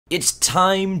It's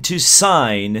time to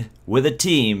sign with a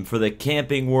team for the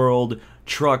Camping World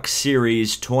Truck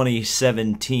Series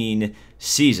 2017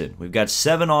 season. We've got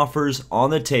 7 offers on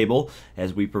the table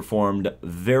as we performed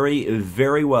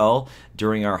very well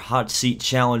during our hot seat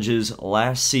challenges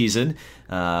last season.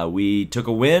 We took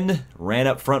a win, ran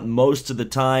up front most of the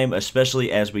time,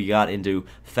 especially as we got into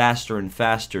faster and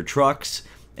faster trucks.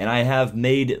 And I have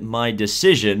made my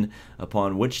decision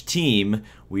upon which team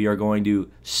we are going to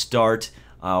start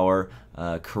our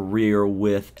career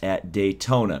with at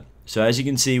Daytona. So as you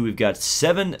can see, we've got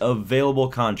 7 available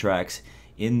contracts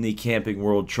in the Camping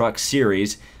World Truck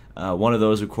Series. One of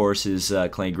those, of course, is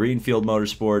Clay Greenfield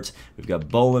Motorsports. We've got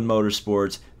Bolin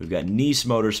Motorsports. We've got Nice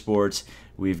Motorsports.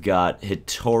 We've got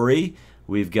Hittori.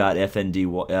 We've got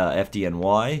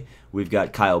FDNY. We've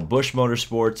got Kyle Busch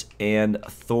Motorsports and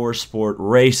Thor Sport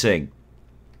Racing.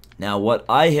 Now, what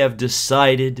I have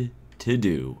decided to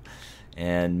do,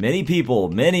 and many people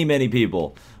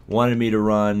wanted me to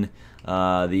run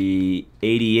the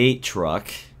 88 truck.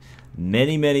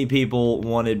 Many people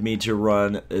wanted me to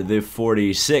run the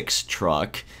 46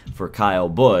 truck for Kyle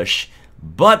Busch,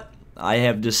 but I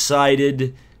have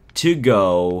decided to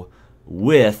go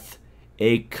with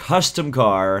a custom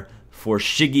car for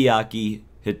Shigeaki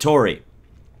Hittori.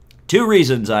 2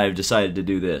 reasons I have decided to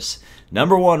do this.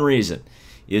 Number 1 reason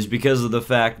is because of the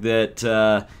fact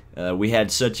that we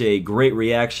had such a great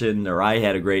reaction, or I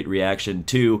had a great reaction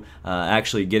to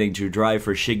actually getting to drive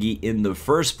for Shiggy in the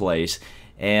first place.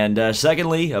 And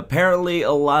secondly, apparently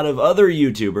a lot of other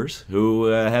YouTubers who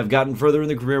have gotten further in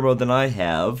the career mode than I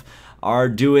have are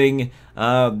doing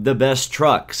the best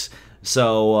trucks.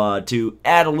 So to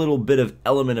add a little bit of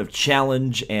element of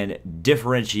challenge and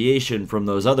differentiation from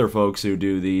those other folks who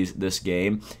do this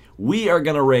game, we are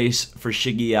going to race for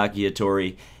Shigeaki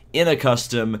Hittori in a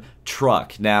custom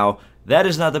truck. Now, that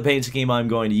is not the paint scheme I'm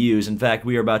going to use. In fact,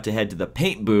 we are about to head to the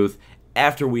paint booth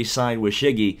after we sign with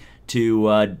Shiggy to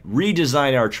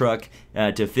redesign our truck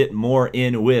to fit more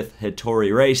in with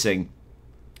Hittori Racing.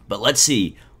 But let's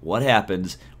see what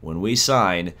happens when we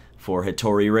sign for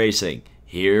Hittori Racing.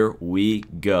 Here we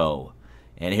go.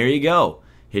 And here you go.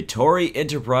 Hittori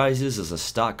Enterprises is a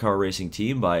stock car racing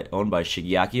team owned by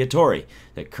Shigeaki Hittori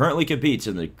that currently competes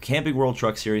in the Camping World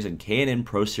Truck Series and K&N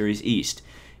Pro Series East.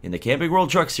 In the Camping World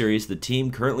Truck Series, the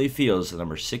team currently fields the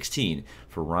number 16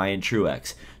 for Ryan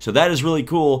Truex. So that is really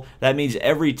cool. That means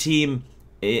every team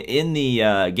in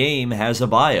the game has a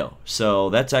bio. So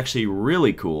that's actually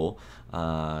really cool.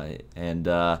 I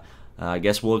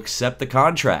guess we'll accept the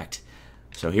contract.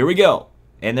 So here we go.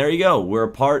 And there you go. We're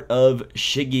a part of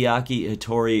Shigeaki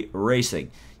Hittori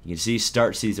Racing. You can see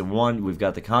start season 1. We've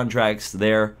got the contracts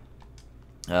there.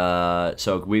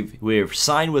 So we've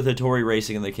signed with Hittori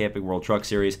Racing in the Camping World Truck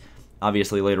Series.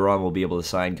 Obviously, later on, we'll be able to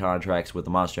sign contracts with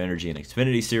the Monster Energy and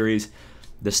Xfinity Series.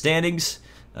 The standings,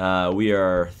 we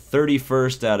are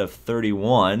 31st out of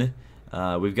 31.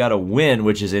 We've got a win,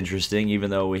 which is interesting,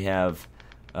 even though we have...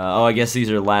 I guess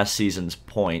these are last season's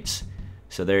points.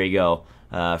 So there you go.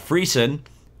 Friesen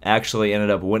actually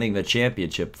ended up winning the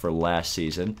championship for last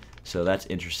season, so that's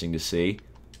interesting to see.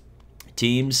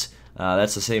 Teams,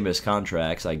 that's the same as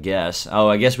contracts, I guess. Oh,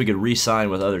 I guess we could re-sign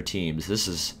with other teams. This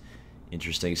is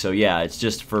interesting. So yeah, it's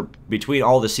just for between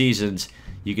all the seasons,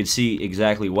 you can see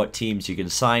exactly what teams you can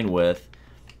sign with.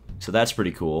 So that's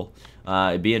pretty cool.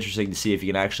 It'd be interesting to see if you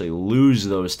can actually lose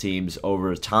those teams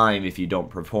over time. If you don't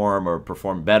perform or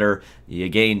perform better, you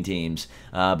gain teams.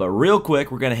 But real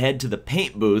quick, we're going to head to the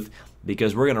paint booth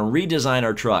because we're going to redesign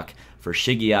our truck for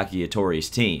Shigeaki Hittori's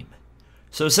team.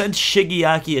 So since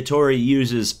Shigeaki Hittori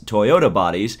uses Toyota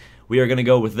bodies, we are going to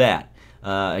go with that.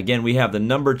 Again, we have the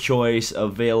number choice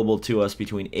available to us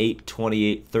between 8,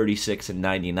 28, 36, and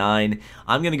 99.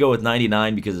 I'm going to go with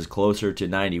 99 because it's closer to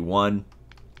 91.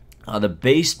 The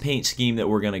base paint scheme that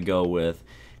we're going to go with,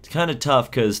 it's kind of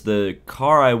tough because the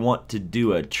car I want to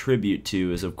do a tribute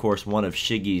to is, of course, one of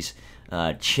Shiggy's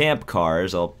champ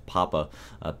cars. I'll pop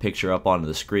a picture up onto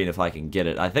the screen if I can get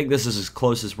it. I think this is as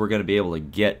close as we're going to be able to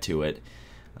get to it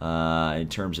in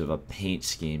terms of a paint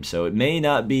scheme. So it may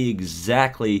not be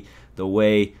exactly the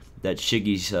way that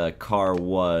Shiggy's car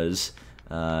was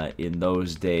in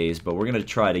those days, but we're going to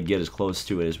try to get as close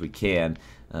to it as we can.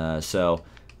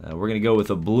 We're going to go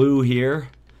with a blue here.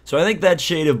 So I think that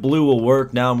shade of blue will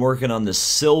work. Now I'm working on the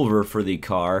silver for the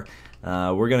car.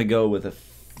 We're going to go with a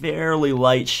fairly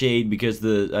light shade because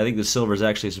I think the silver is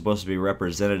actually supposed to be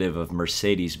representative of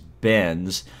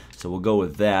Mercedes-Benz. So we'll go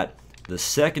with that. The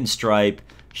second stripe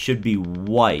should be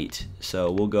white.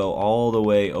 So we'll go all the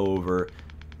way over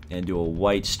and do a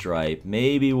white stripe.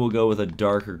 Maybe we'll go with a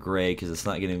darker gray because it's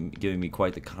not giving me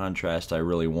quite the contrast I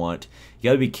really want. You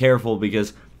got to be careful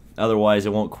because Otherwise,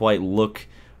 it won't quite look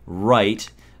right.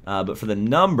 But for the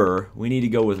number, we need to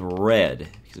go with red,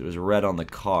 because it was red on the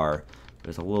car.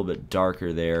 It's a little bit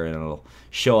darker there, and it'll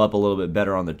show up a little bit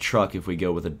better on the truck if we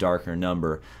go with a darker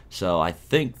number. So I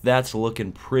think that's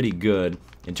looking pretty good.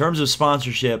 In terms of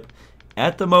sponsorship,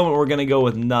 at the moment we're going to go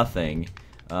with nothing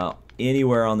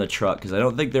anywhere on the truck, because I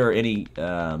don't think there are any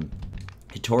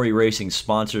Hattori Racing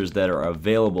sponsors that are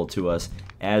available to us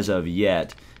as of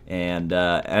yet. And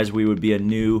as we would be a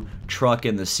new truck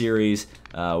in the series,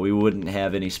 we wouldn't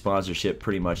have any sponsorship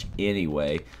pretty much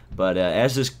anyway. But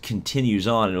as this continues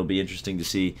on, it'll be interesting to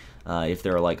see if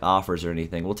there are like offers or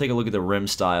anything. We'll take a look at the rim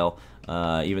style,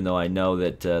 even though I know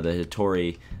that the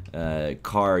Hattori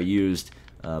car used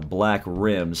black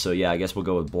rims. So yeah, I guess we'll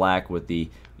go with black with the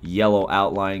yellow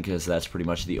outline, because that's pretty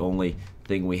much the only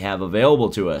thing we have available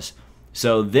to us.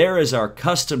 So there is our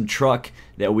custom truck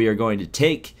that we are going to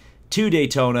take to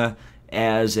Daytona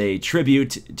as a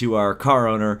tribute to our car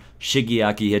owner,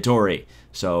 Shigeaki Hattori.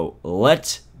 So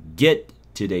let's get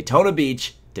to Daytona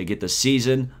Beach to get the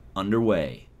season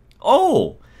underway.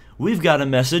 Oh, we've got a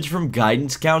message from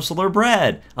Guidance Counselor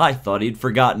Brad. I thought he'd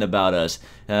forgotten about us.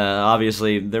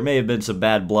 Obviously, there may have been some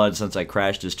bad blood since I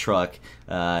crashed his truck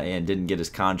and didn't get his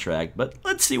contract, but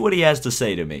let's see what he has to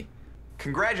say to me.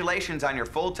 Congratulations on your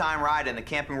full-time ride in the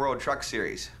Camping World Truck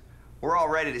Series. We're all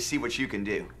ready to see what you can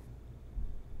do.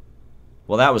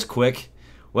 Well, that was quick.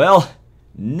 Well,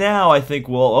 now I think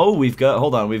we'll... Oh, we've got...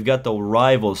 Hold on. We've got the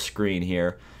rival screen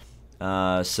here.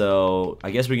 So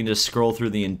I guess we can just scroll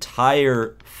through the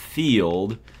entire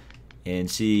field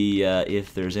and see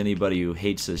if there's anybody who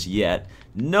hates us yet.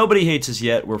 Nobody hates us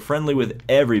yet. We're friendly with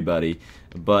everybody.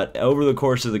 But over the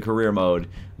course of the career mode,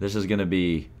 this is going to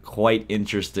be quite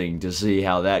interesting to see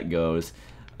how that goes.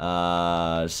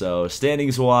 So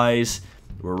standings-wise,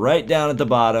 we're right down at the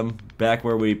bottom, back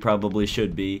where we probably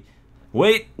should be.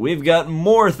 Wait, we've got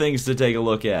more things to take a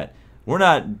look at. We're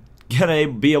not going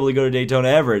to be able to go to Daytona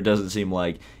ever, it doesn't seem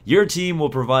like. Your team will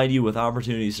provide you with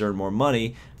opportunities to earn more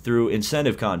money through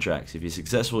incentive contracts. If you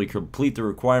successfully complete the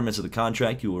requirements of the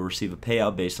contract, you will receive a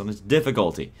payout based on its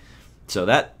difficulty. So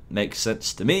that makes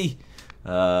sense to me.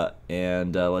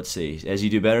 Let's see. As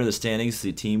you do better the standings,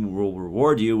 the team will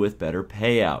reward you with better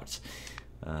payouts.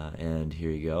 And here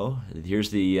you go.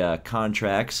 Here's the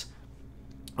contracts.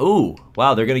 Ooh,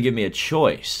 wow, they're going to give me a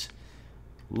choice.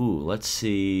 Ooh, let's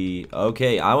see.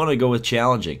 Okay, I want to go with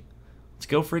challenging. Let's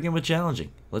go freaking with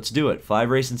challenging. Let's do it. 5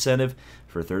 race incentive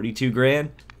for 32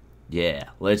 grand. Yeah,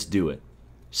 let's do it.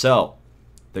 So,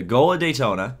 the goal of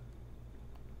Daytona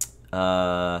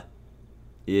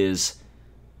is,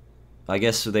 I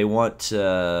guess they want,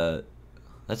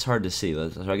 that's hard to see.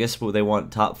 I guess they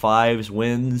want top 5s,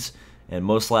 wins, and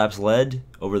most laps led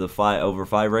over the over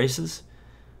 5 races.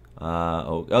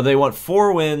 They want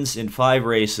 4 wins in 5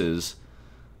 races,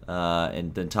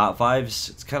 and then top 5s.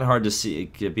 It's kind of hard to see,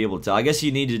 be able to tell. I guess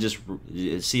you need to just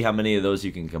see how many of those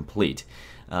you can complete,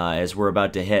 as we're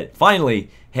about to finally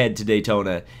head to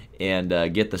Daytona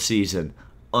and get the season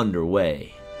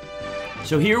underway.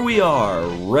 So here we are,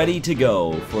 ready to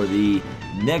go for the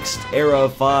next era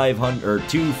 500 or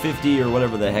 250 or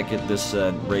whatever the heck this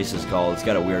race is called. It's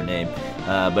got a weird name,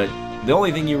 but the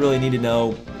only thing you really need to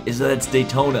know is that it's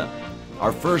Daytona,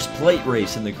 our first plate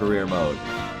race in the career mode.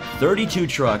 32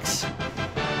 trucks,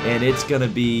 and it is gonna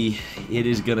be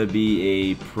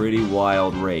a pretty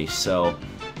wild race. So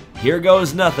here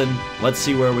goes nothing. Let's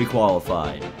see where we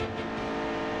qualify.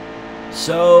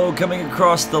 So coming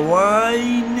across the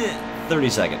line,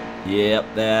 32nd. Yep,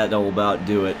 that'll about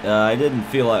do it. I didn't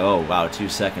feel like, oh wow, 2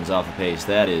 seconds off the pace.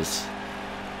 That is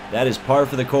par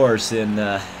for the course in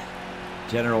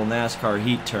general NASCAR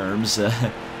heat terms.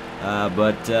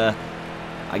 But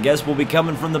I guess we'll be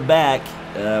coming from the back.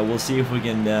 We'll see if we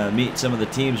can meet some of the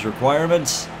team's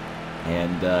requirements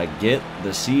and get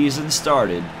the season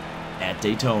started at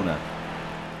Daytona.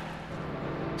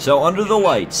 So under the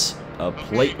lights, a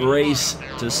plate race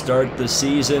to start the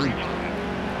season.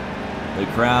 The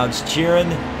crowd's cheering.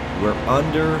 We're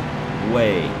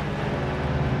underway.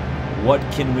 What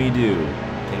can we do?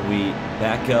 Can we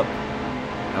back up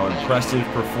our impressive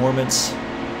performance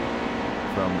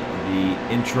from the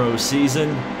intro season?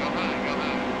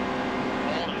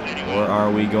 Or are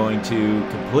we going to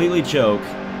completely choke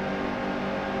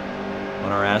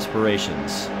on our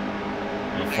aspirations?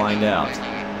 We'll find out.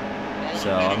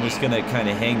 So I'm just going to kind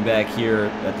of hang back here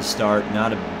at the start.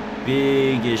 Not a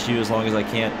big issue as long as I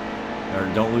can't,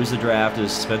 or don't lose the draft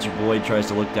as Spencer Boyd tries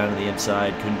to look down to the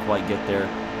inside. Couldn't quite get there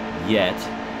yet.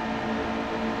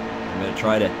 I'm going to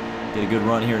try to get a good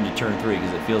run here into turn 3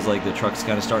 because it feels like the truck's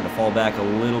kind of starting to fall back a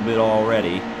little bit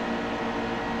already.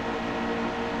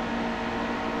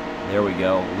 There we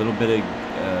go. A little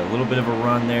bit of a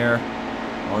run there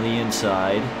on the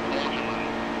inside.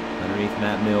 Underneath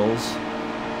Matt Mills.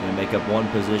 Going to make up one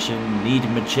position.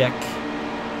 Needmachek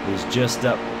is just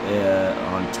up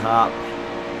on top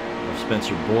of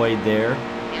Spencer Boyd there.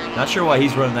 Not sure why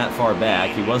he's running that far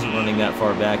back. He wasn't running that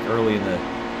far back early in the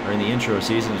intro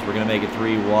season, as we're going to make it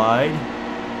 3 wide.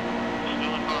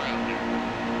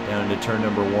 Down into turn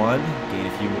number 1. Gain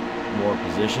a few more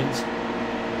positions.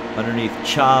 Underneath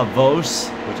Chavos,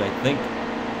 which I think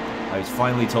I was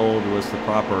finally told was the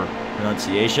proper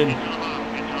pronunciation.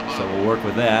 So we'll work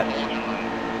with that.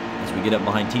 As we get up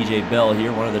behind TJ Bell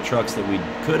here, one of the trucks that we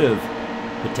could have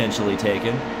potentially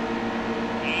taken.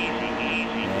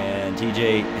 And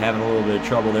TJ having a little bit of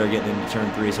trouble there getting into turn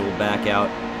 3, so we'll back out.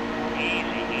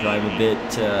 Drive a bit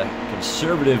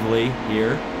conservatively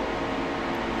here.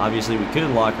 Obviously, we could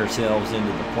lock ourselves into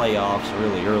the playoffs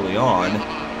really early on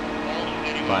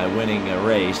by winning a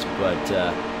race, but,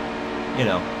 you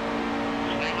know,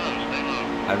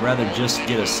 I'd rather just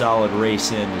get a solid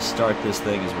race in to start this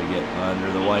thing as we get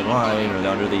under the white line or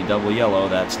under the double yellow.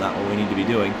 That's not what we need to be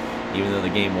doing, even though the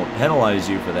game won't penalize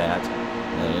you for that.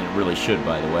 And it really should,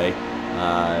 by the way.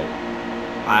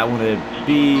 I want to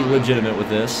be legitimate with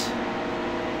this.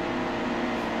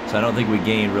 So I don't think we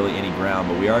gained really any ground,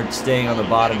 but we are staying on the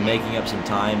bottom, making up some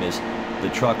time as the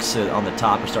trucks on the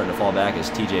top are starting to fall back as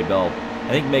TJ Bell, I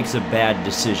think, makes a bad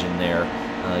decision there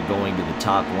going to the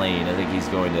top lane. I think he's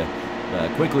going to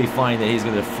quickly find that he's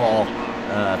going to fall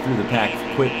through the pack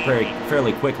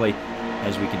fairly quickly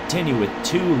as we continue with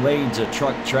 2 lanes of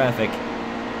truck traffic.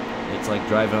 It's like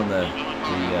driving on the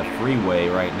freeway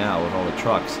right now with all the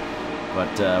trucks.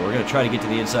 But we're going to try to get to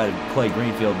the inside of Clay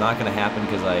Greenfield. Not going to happen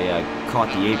because I caught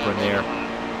the apron there.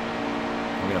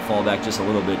 We're going to fall back just a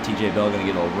little bit. TJ Bell going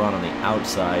to get a run on the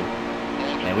outside.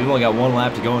 And we've only got 1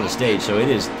 lap to go on the stage, so it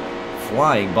is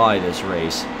flying by this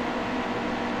race.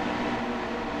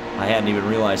 I hadn't even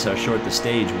realized how short the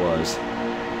stage was.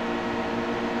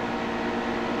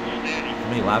 How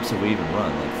many laps have we even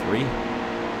run? Like 3?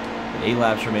 8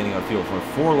 laps remaining on field for a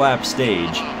 4-lap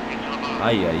stage.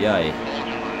 Ay.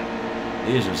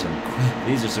 These are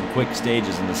some quick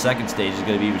stages, and the second stage is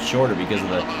going to be even shorter because of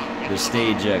the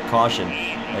stage caution,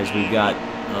 as we've got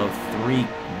 3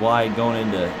 wide going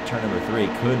into turn number 3.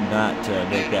 Could not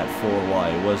make that 4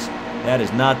 wide. That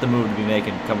is not the move to be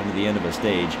making coming to the end of a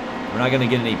stage. We're not going to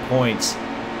get any points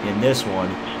in this one,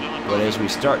 but as we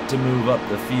start to move up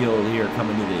the field here,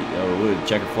 coming to the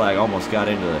checker flag, almost got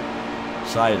into the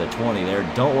side of the 20 there.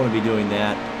 Don't want to be doing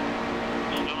that.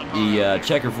 The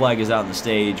checker flag is out on the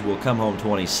stage. We'll come home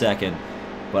 22nd,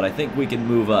 but I think we can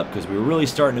move up because we were really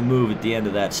starting to move at the end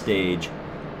of that stage,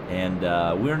 and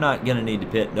we're not going to need to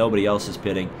pit. Nobody else is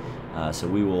pitting, so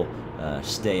we will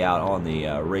stay out on the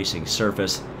racing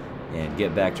surface and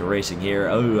get back to racing here.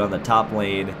 Oh, on the top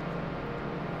lane.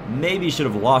 Maybe should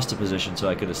have lost a position so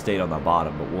I could have stayed on the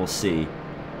bottom, but we'll see.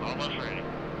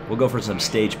 We'll go for some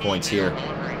stage points here,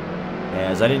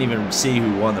 as I didn't even see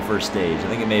who won the first stage. I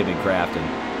think it may have been Crafton.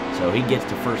 So he gets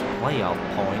to first playoff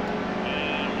point.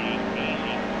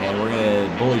 And we're going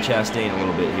to bully Chastain a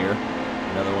little bit here.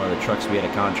 Another one of the trucks we had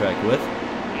a contract with.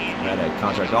 We had a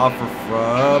contract offer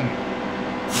from,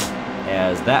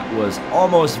 as that was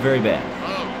almost very bad.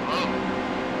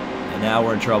 And now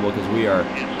we're in trouble because we are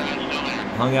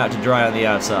hung out to dry on the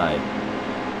outside.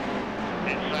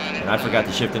 And I forgot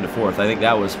to shift into 4th. I think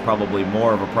that was probably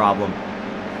more of a problem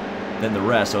than the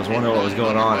rest. I was wondering what was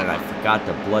going on, and I forgot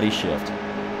to bloody shift.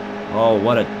 Oh,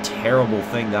 what a terrible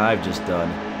thing that I've just done.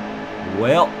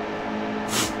 Well,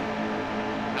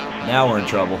 now we're in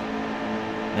trouble.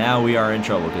 Now we are in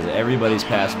trouble because everybody's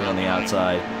passed me on the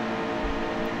outside.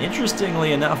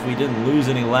 Interestingly enough, we didn't lose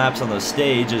any laps on the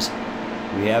stage as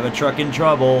we have a truck in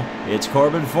trouble. It's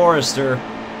Corbin Forrester.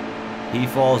 He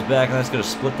falls back, and that's going to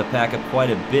split the pack up quite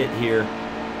a bit here.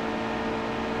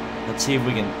 Let's see if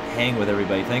we can hang with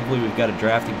everybody. Thankfully, we've got a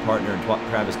drafting partner in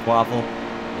Travis Quaffle,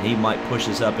 and he might push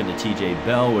us up into TJ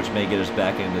Bell, which may get us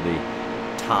back into the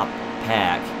top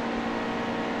pack.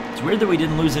 It's weird that we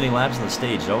didn't lose any laps on the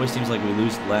stage. It always seems like we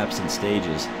lose laps in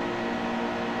stages.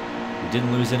 We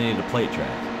didn't lose any of the plate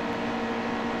track.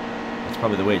 That's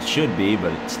probably the way it should be,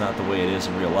 but it's not the way it is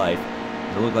in real life.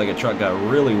 It looked like a truck got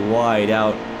really wide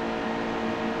out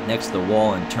next to the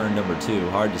wall in turn number 2.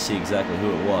 Hard to see exactly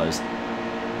who it was.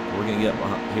 We're going to get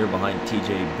up here behind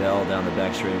TJ Bell down the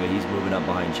back straightaway. He's moving up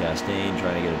behind Chastain,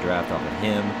 trying to get a draft off of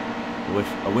him.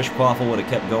 I wish Quaffle would have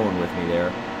kept going with me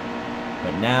there.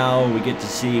 But now we get to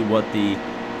see what the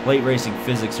plate racing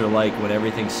physics are like when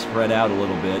everything's spread out a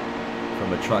little bit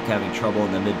from a truck having trouble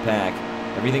in the mid-pack.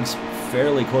 Everything's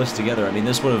fairly close together. I mean,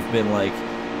 this would have been like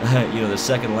you know, the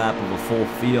second lap of a full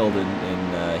field in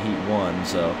Heat 1,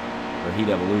 so, or Heat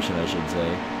Evolution, I should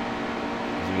say.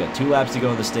 So we got 2 laps to go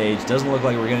on the stage. Doesn't look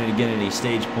like we're going to get any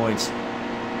stage points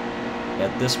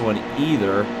at this one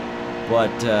either,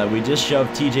 but we just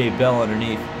shoved TJ Bell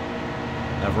underneath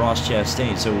of Ross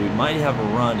Chastain, so we might have a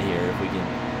run here if we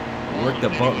can work the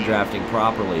bump drafting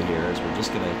properly here, as we're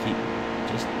just going to keep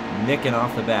just nicking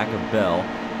off the back of Bell.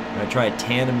 We're going to try a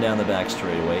tandem down the back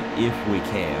straightaway if we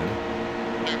can.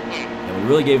 And we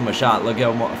really gave him a shot. Look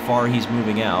how far he's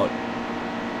moving out.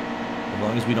 As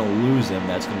long as we don't lose him,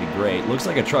 that's going to be great. Looks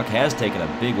like a truck has taken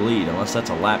a big lead, unless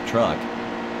that's a lap truck.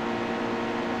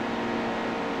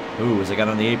 Ooh, as I got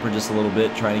on the apron just a little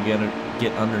bit, trying to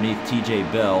get underneath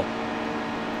TJ Bell.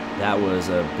 That was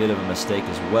a bit of a mistake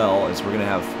as well, as we're going to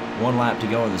have 1 lap to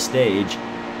go on the stage.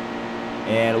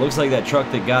 And it looks like that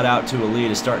truck that got out to a lead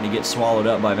is starting to get swallowed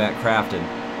up by Matt Crafton.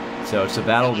 So it's a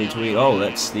battle between... Oh,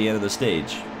 that's the end of the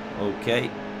stage. Okay.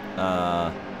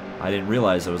 I didn't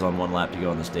realize I was on 1 lap to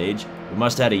go on the stage. We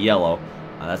must have had a yellow.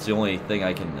 That's the only thing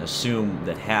I can assume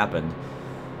that happened.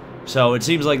 So it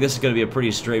seems like this is going to be a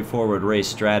pretty straightforward race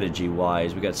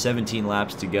strategy-wise. We got 17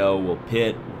 laps to go. We'll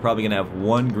pit. We're probably going to have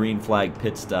 1 green flag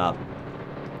pit stop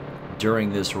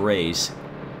during this race.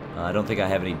 I don't think I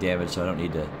have any damage, so I don't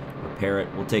need to repair it.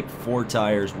 We'll take 4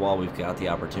 tires while we've got the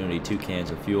opportunity, 2 cans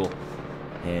of fuel,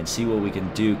 and see what we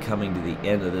can do coming to the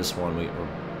end of this one. We're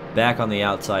back on the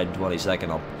outside in 22nd.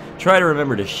 I'll try to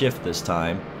remember to shift this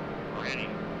time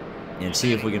and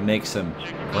see if we can make some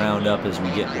ground up as we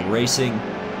get racing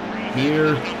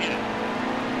here.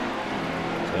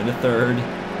 So into 3rd.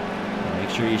 And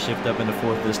make sure you shift up into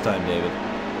 4th this time, David.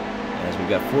 As we've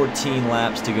got 14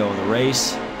 laps to go in the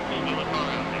race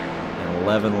and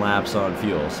 11 laps on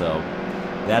fuel. So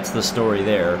that's the story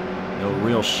there. No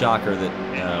real shocker that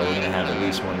we're going to have at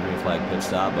least 1 green flag pit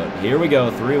stop. But here we go,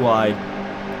 3 wide.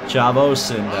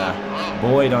 Chavos and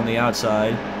Boyd on the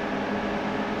outside.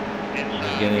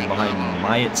 Getting behind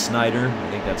Myatt Snyder. I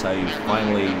think that's how you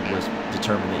finally was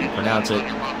determined that you pronounce it.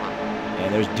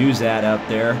 And there's Duzat out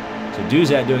there. So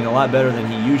Duzat doing a lot better than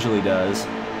he usually does.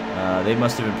 They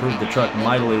must have improved the truck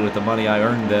mightily with the money I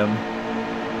earned them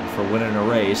for winning a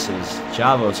race, as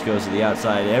Chavos goes to the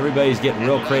outside. Everybody's getting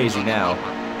real crazy now.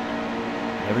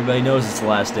 Everybody knows it's the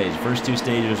last stage. First 2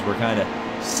 stages were kind of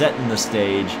setting the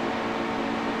stage,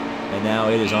 and now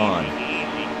it is on.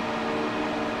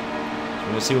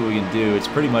 We're going to see what we can do. It's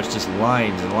pretty much just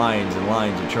lines and lines and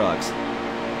lines of trucks.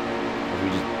 We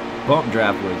just bump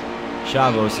draft with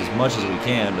Chavos as much as we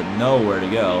can, but nowhere to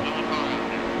go.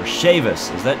 Or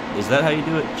Chavis. Is that how you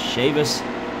do it? Chavis?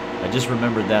 I just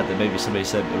remembered that maybe somebody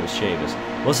said it was Chavis.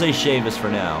 We'll say Chavis for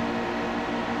now.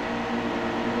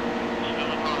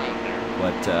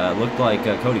 But looked like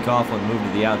Cody Coughlin moved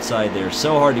to the outside there.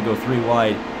 So hard to go 3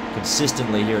 wide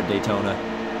consistently here at Daytona.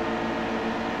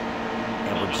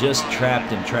 Just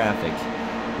trapped in traffic.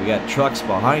 We got trucks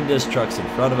behind us, trucks in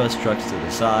front of us, trucks to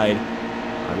the side.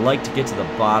 I'd like to get to the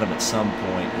bottom at some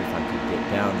point if I could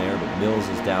get down there, but Mills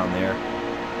is down there.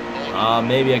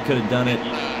 Maybe I could have done it.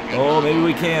 Oh, maybe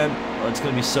we can. Oh, it's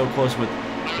going to be so close with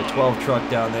the 12 truck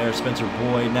down there. Spencer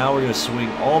Boyd. Now we're going to swing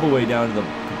all the way down to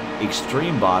the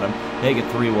extreme bottom, make it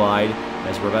 3 wide,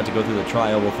 as we're about to go through the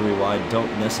tri-oval 3 wide.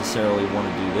 Don't necessarily want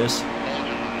to do this.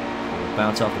 We'll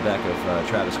bounce off the back of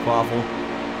Travis Quaffle.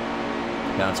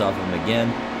 Bounce off him again,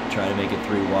 try to make it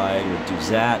 3 wide with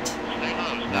Duzat.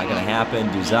 Not going to happen.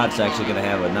 Duzat's actually going to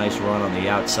have a nice run on the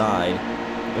outside.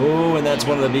 Oh, and that's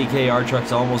one of the BKR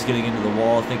trucks almost getting into the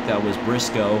wall. I think that was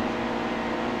Briscoe.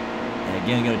 And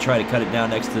again, going to try to cut it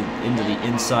down into the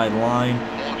inside line.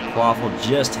 Quaffle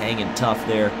just hanging tough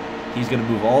there. He's going to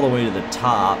move all the way to the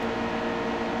top.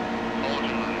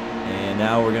 And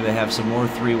now we're going to have some more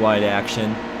 3 wide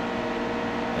action,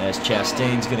 as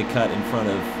Chastain's going to cut in front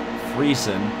of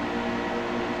Friesen,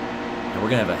 and we're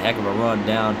going to have a heck of a run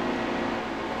down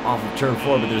off of turn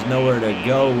 4, but there's nowhere to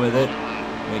go with it.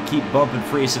 We're going to keep bumping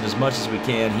Friesen as much as we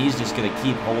can. He's just going to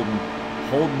keep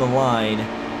holding the line,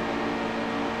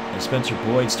 and Spencer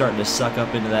Boyd starting to suck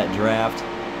up into that draft.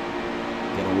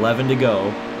 Got 11 to go,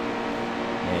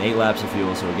 and 8 laps of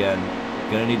fuel, so again,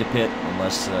 going to need to pit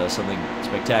unless something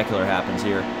spectacular happens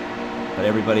here, but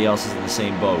everybody else is in the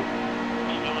same boat.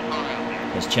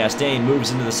 As Chastain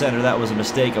moves into the center, that was a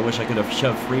mistake. I wish I could have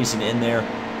shoved Friesen in there,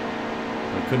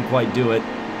 but couldn't quite do it.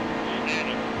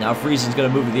 Now Friesen's going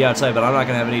to move to the outside, but I'm not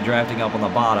going to have any drafting up on the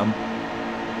bottom.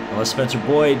 Unless Spencer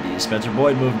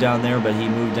Boyd moved down there, but he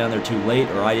moved down there too late,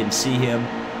 or I didn't see him.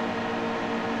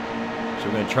 So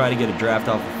we're going to try to get a draft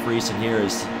off of Friesen here,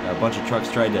 as a bunch of trucks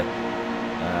tried to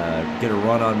get a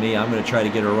run on me. I'm going to try to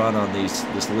get a run on this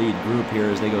lead group here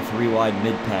as they go 3 wide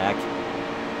mid-pack.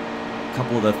 A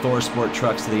couple of the Thor Sport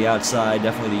trucks to the outside,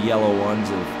 definitely the yellow ones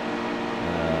of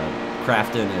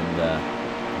Crafton and I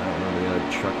don't remember the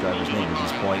other truck driver's name at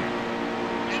this point.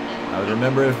 I would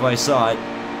remember if I saw it.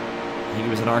 I think he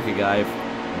was an ARCA guy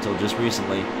until just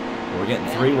recently. But we're getting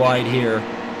 3 wide here.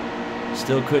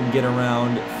 Still couldn't get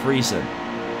around Friesen.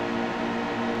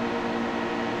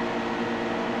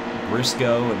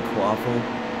 Briscoe and Quaffle,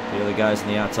 the other guys in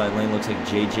the outside lane. Looks like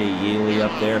J.J. Yaley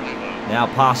up there. Now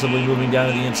possibly moving down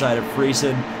to the inside of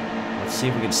Friesen. Let's see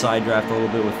if we can side draft a little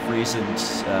bit with Friesen.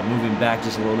 Moving back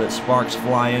just a little bit. Sparks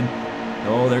flying.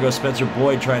 Oh, there goes Spencer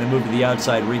Boyd trying to move to the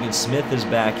outside. Regan Smith is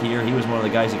back here. He was one of the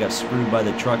guys that got screwed by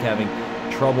the truck having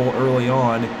trouble early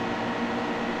on.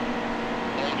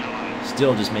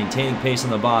 Still just maintaining pace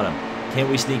on the bottom. Can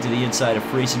we sneak to the inside of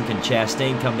Friesen? Can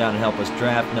Chastain come down and help us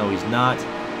draft? No, he's not.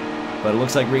 But it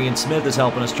looks like Regan Smith is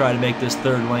helping us try to make this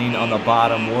third lane on the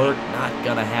bottom work. Not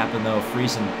going to happen, though.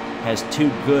 Friesen has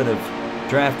too good of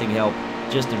drafting help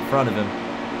just in front of him.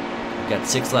 We've got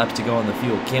 6 laps to go on the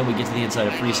field. Can we get to the inside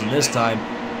of Friesen this time?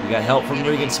 We got help from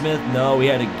Regan Smith. No, we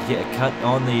had to get cut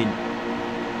on the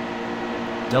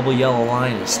double yellow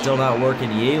line. It's still not working.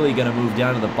 Yaley going to move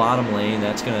down to the bottom lane.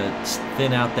 That's going to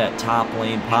thin out that top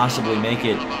lane, possibly make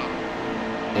it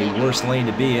a worse lane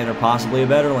to be in or possibly a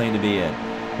better lane to be in.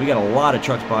 We got a lot of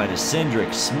trucks behind us.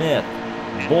 Cindric, Smith,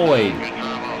 Boyd.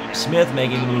 Smith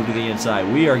making the move to the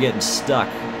inside. We are getting stuck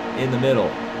in the middle.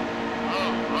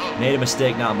 Made a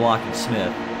mistake not blocking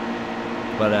Smith,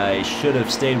 but I should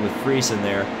have stayed with Friesen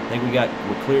there. I think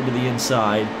we're cleared to the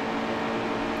inside.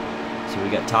 So we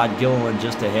got Todd Gilliland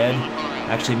just ahead.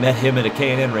 Actually met him at a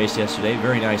K&N race yesterday.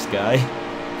 Very nice guy.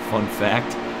 Fun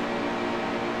fact.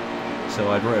 So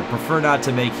I'd prefer not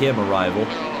to make him a rival.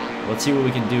 Let's see what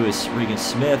we can do is Regan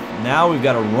Smith. Now we've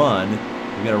got a run.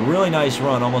 We've got a really nice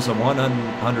run, almost a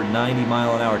 190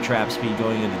 mile an hour trap speed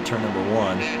going into turn number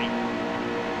 1.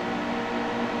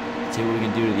 Let's see what we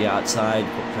can do to the outside.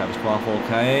 Travis Quaffle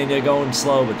kind of going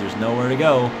slow, but there's nowhere to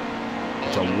go.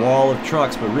 It's a wall of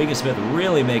trucks, but Regan Smith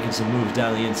really making some moves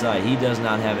down the inside. He does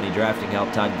not have any drafting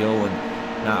help. Todd Gilliland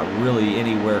not really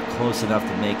anywhere close enough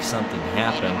to make something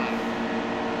happen.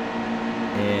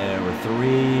 And we're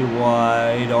 3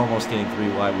 wide, almost getting 3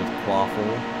 wide with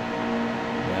Quaffle.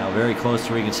 Now very close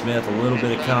to Regan Smith, a little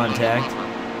bit of contact.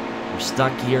 We're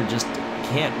stuck here, just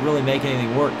can't really make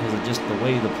anything work because of just the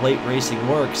way the plate racing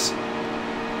works.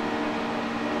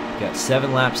 We've got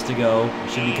 7 laps to go. We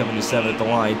should be coming to 7 at the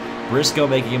line. Briscoe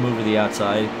making a move to the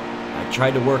outside. I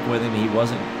tried to work with him. He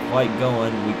wasn't quite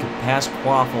going. We could pass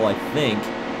Quaffle, I think,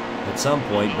 at some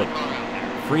point, but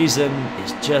Friesen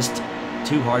is just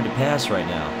too hard to pass right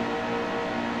now.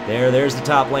 There's the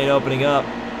top lane opening up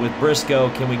with Briscoe.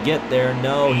 Can we get there?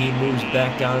 No, he moves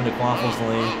back down into Quaffle's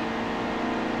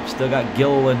lane. We've still got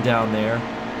Gilliland down there.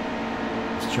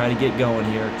 Let's try to get going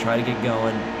here. Try to get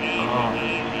going.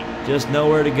 Oh, just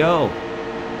nowhere to go.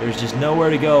 There's just nowhere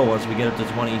to go once we get up to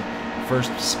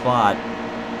 21st spot.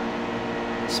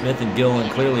 Smith and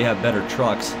Gilliland clearly have better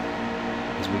trucks,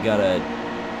 as we got a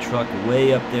truck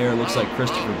way up there. Looks like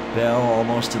Christopher Bell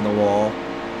almost in the wall.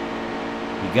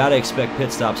 You got to expect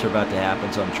pit stops are about to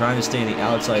happen, so I'm trying to stay in the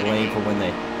outside lane for when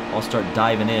they all start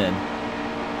diving in.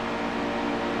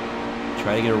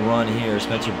 Try to get a run here.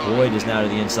 Spencer Boyd is now to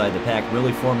the inside of the pack,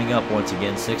 really forming up once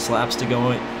again. 6 laps to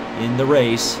go in the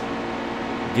race.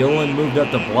 Gilliland moved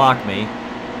up to block me,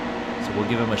 so we'll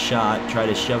give him a shot. Try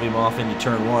to shove him off into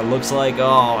turn 1. Looks like,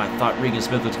 oh, I thought Regan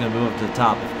Smith was going to move up to the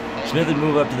top. If Smith had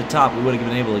moved up to the top, we would have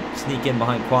been able to sneak in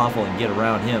behind Quaffle and get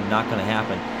around him. Not going to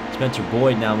happen. Spencer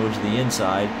Boyd now moves to the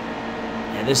inside.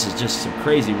 And this is just some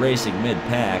crazy racing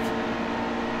mid-pack.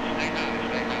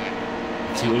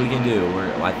 Let's see what we can do.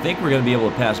 I think we're going to be able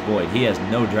to pass Boyd. He has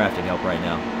no drafting help right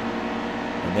now.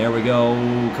 And there we go.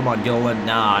 Come on, Gilliland.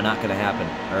 Nah, not going to happen.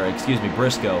 Or, excuse me,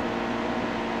 Briscoe.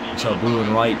 I saw a blue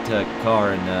and white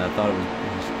car and thought it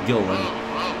was Gilliland.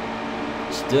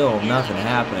 Still nothing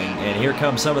happening. And here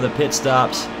come some of the pit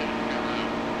stops.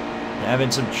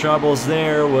 Having some troubles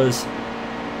there was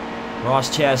Ross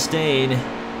Chastain.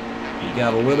 He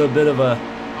got a little bit of a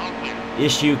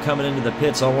issue coming into the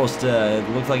pits. Almost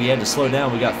looked like he had to slow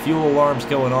down. We got fuel alarms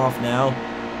going off now.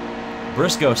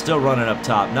 Briscoe still running up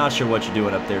top. Not sure what you're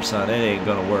doing up there, son. It ain't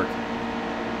going to work.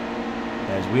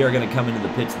 As we are going to come into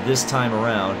the pits this time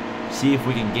around, see if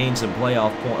we can gain some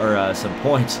playoff some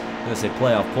points. I'm going to say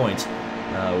playoff points.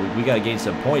 We got to gain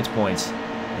some points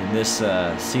in this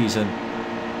season,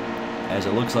 as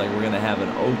it looks like we're going to have an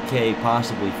okay,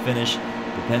 possibly finish,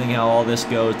 depending how all this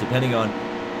goes, depending on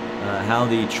how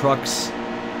the trucks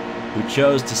who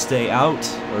chose to stay out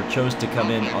or chose to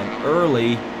come in on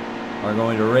early are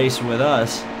going to race with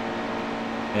us.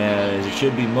 as it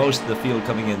should be most of the field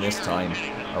coming in this time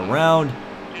around.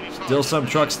 Still some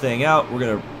trucks staying out. We're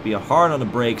going to be hard on the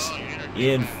brakes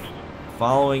in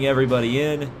following everybody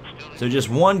in. So just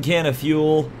one can of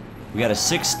fuel. We got a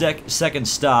 6-second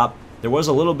stop. There was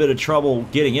a little bit of trouble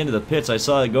getting into the pits. I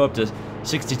saw it go up to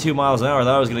 62 miles an hour. I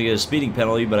thought I was going to get a speeding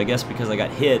penalty, but I guess because I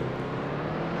got hit,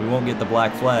 we won't get the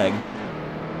black flag.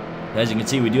 As you can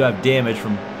see, we do have damage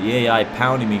from the AI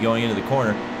pounding me going into the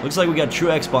corner. Looks like we got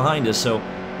Truex behind us, so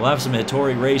we'll have some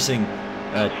Hattori Racing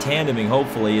tandeming,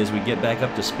 hopefully, as we get back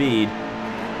up to speed.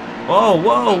 Oh,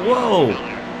 whoa, whoa!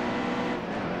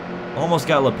 Almost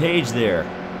got LePage there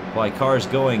by cars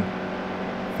going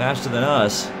faster than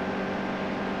us.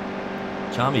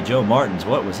 Chami Joe Martins,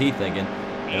 what was he thinking?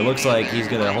 It looks like he's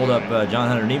going to hold up John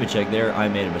Hunter Nemechek there. I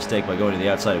made a mistake by going to the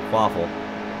outside of Quaffle,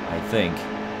 I think.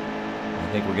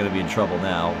 I think we're going to be in trouble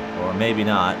now, or maybe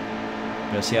not.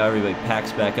 Going to see how everybody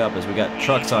packs back up as we got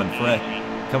trucks on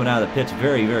coming out of the pits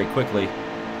very, very quickly.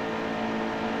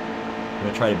 We're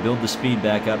going to try to build the speed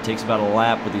back up. Takes about a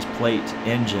lap with these plate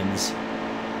engines.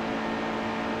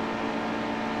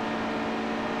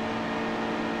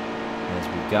 As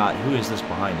we've got, who is this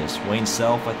behind us? Wayne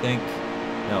Self, I think?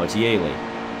 No, it's Yaley.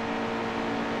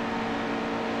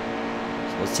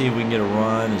 So let's see if we can get a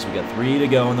run as we got 3 to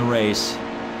go in the race.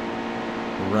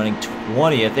 We're running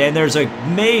 20th, and there's a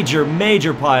major,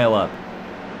 major pileup.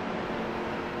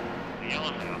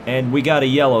 And we got a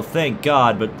yellow, thank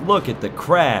God, but look at the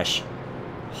crash.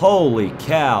 Holy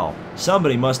cow.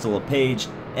 Somebody must have LePaged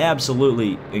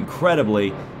absolutely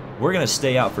incredibly. We're going to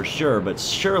stay out for sure, but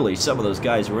surely some of those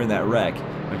guys who were in that wreck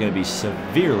are going to be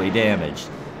severely damaged.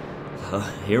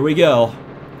 Here we go.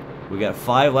 We got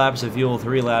 5 laps of fuel,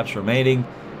 3 laps remaining.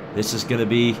 This is going to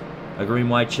be a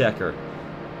green-white checker.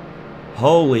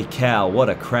 Holy cow, what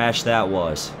a crash that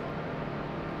was.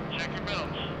 Check your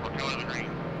belts. We're going to the green.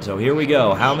 So here we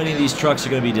go. How many of these trucks are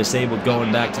going to be disabled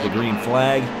going back to the green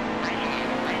flag?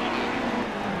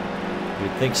 We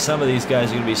think some of these guys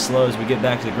are going to be slow as we get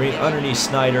back to the green. Underneath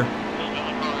Snyder. We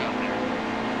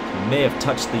may have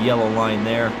touched the yellow line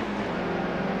there.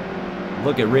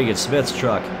 Look at Regan Smith's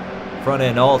truck. Front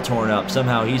end all torn up.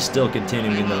 Somehow he's still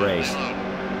continuing in the race.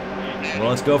 Well,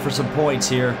 let's go for some points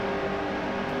here.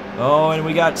 Oh, and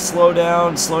we got slow down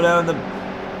in the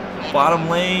bottom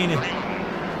lane.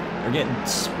 We're getting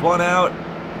spun out.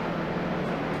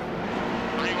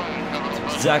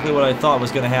 That's exactly what I thought was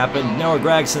going to happen. Noah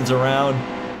Gragson's around.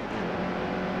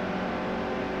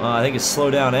 I think it's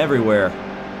slow down everywhere.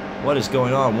 What is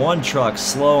going on? One truck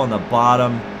slow on the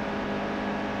bottom.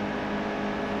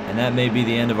 And that may be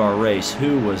the end of our race.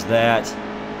 Who was that?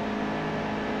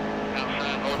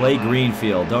 Clay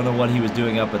Greenfield. Don't know what he was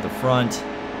doing up at the front.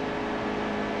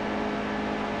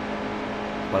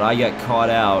 But I got caught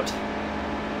out.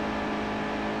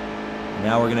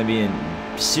 Now we're going to be in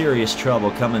serious trouble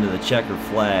coming to the checker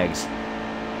flags.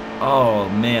 Oh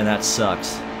man, that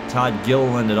sucks. Todd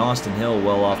Gilliland and Austin Hill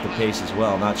well off the pace as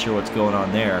well. Not sure what's going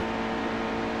on there.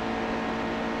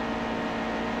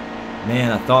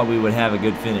 Man, I thought we would have a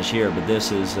good finish here, but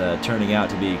this is turning out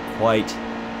to be quite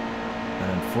an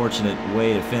unfortunate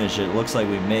way to finish it. It looks like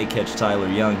we may catch Tyler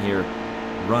Young here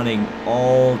running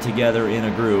all together in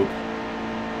a group.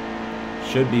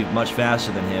 Should be much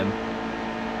faster than him,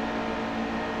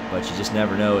 but you just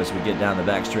never know as we get down the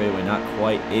back straightaway. Not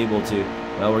quite able to.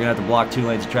 Well, we're going to have to block 2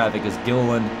 lanes of traffic as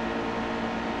Gilliland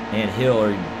and Hill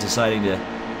are deciding to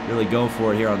really go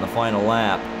for it here on the final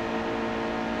lap.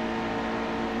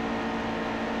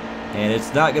 And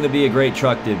it's not going to be a great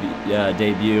truck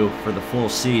debut for the full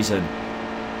season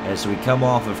as we come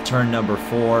off of turn number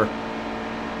 4.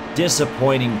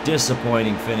 Disappointing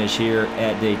finish here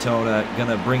at Daytona.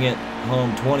 Gonna bring it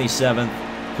home 27th.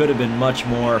 Could have been much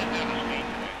more,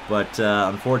 but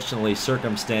unfortunately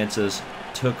circumstances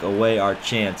took away our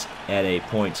chance at a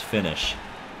points finish.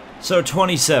 So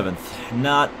 27th,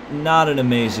 not an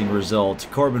amazing result.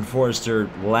 Corbin Forrester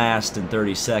last and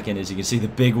 32nd, as you can see the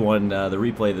big one, the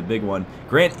replay of the big one.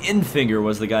 Grant Infinger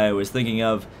was the guy I was thinking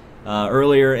of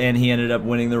earlier, and he ended up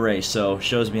winning the race, so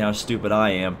shows me how stupid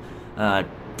I am.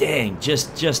 Dang,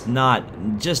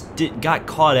 got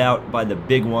caught out by the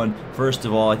big one. First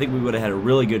of all, I think we would have had a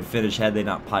really good finish had they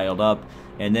not piled up.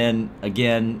 And then,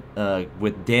 again,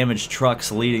 with damaged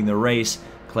trucks leading the race,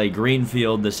 Clay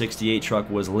Greenfield, the 68 truck,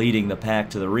 was leading the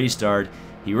pack to the restart.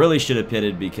 He really should have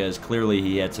pitted because clearly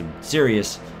he had some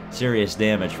serious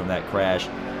damage from that crash.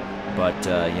 But,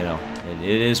 you know,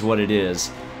 it is what it is,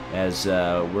 as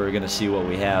we're going to see what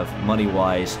we have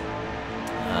money-wise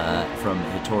from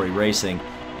Hattori Racing.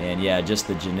 And yeah, just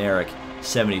the generic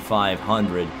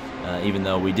 7,500 even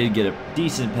though we did get a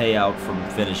decent payout from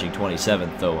finishing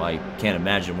 27th, though I can't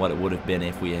imagine what it would have been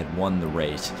if we had won the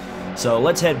race. So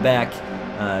let's head back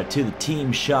to the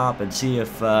team shop and see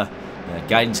if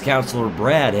Guidance Counselor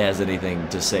Brad has anything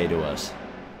to say to us.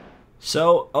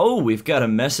 So, we've got a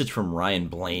message from Ryan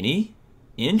Blaney.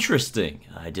 Interesting.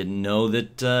 I didn't know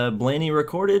that Blaney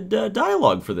recorded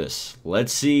dialogue for this.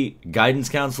 Let's see, Guidance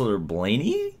Counselor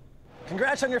Blaney?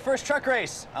 Congrats on your first truck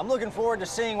race. I'm looking forward to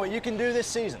seeing what you can do this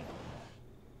season.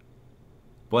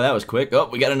 Boy, that was quick. Oh,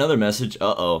 we got another message.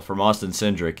 Uh-oh, from Austin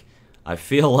Cindric. I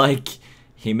feel like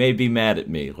he may be mad at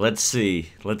me. Let's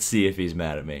see. Let's see if he's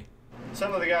mad at me.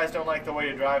 Some of the guys don't like the way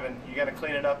you're driving. You gotta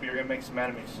clean it up or you're gonna make some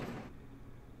enemies.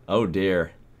 Oh,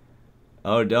 dear.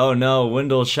 Oh no,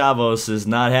 Wendell Chavos is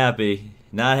not happy.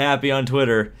 Not happy on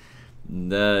Twitter.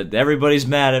 Everybody's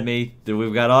mad at me.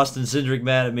 We've got Austin Cindric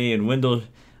mad at me, and Wendell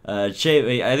I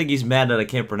think he's mad that I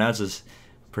can't pronounce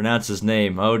his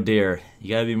name. Oh dear. You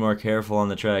gotta be more careful on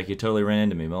the track. You totally ran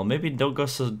into me. Well, maybe don't go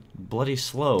so bloody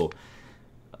slow.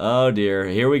 Oh dear.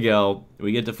 Here we go.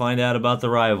 We get to find out about the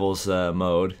rivals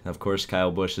mode. Of course,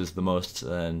 Kyle Busch is the most,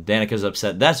 and Danica's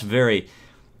upset. That's very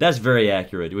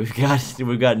accurate. We've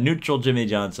got neutral Jimmy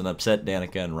Johnson, upset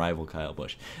Danica, and rival Kyle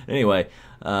Busch. Anyway,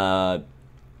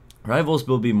 rivals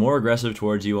will be more aggressive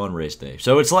towards you on race day.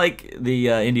 So it's like the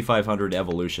Indy 500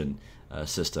 evolution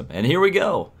system. And here we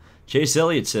go. Chase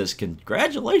Elliott says,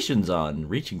 congratulations on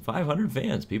reaching 500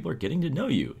 fans. People are getting to know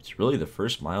you. It's really the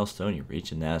first milestone you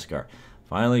reach in NASCAR.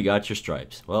 Finally got your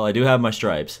stripes. Well, I do have my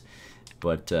stripes,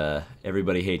 but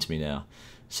everybody hates me now.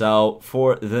 So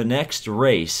for the next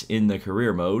race in the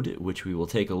career mode, which we will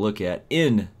take a look at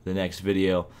in the next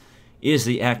video, is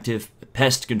the Active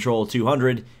Pest Control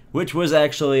 200, which was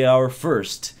actually our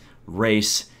first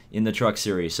race in the Truck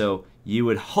Series. So you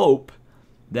would hope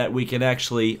that we can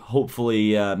actually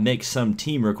hopefully make some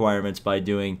team requirements by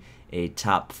doing a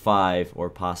top 5 or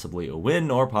possibly a win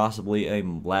or possibly a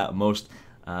most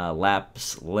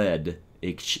laps led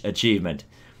achievement.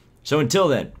 So until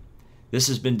then, this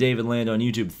has been David Land on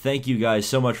YouTube. Thank you guys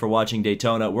so much for watching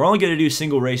Daytona. We're only going to do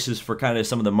single races for kind of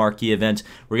some of the marquee events.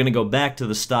 We're going to go back to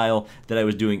the style that I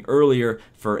was doing earlier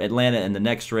for Atlanta and the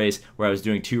next race, where I was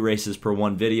doing 2 races per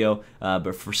 1 video.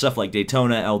 But for stuff like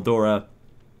Daytona, Eldora,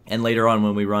 and later on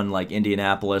when we run like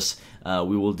Indianapolis,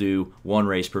 we will do 1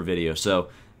 race per video. So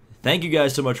thank you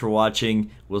guys so much for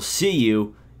watching. We'll see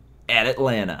you at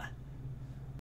Atlanta.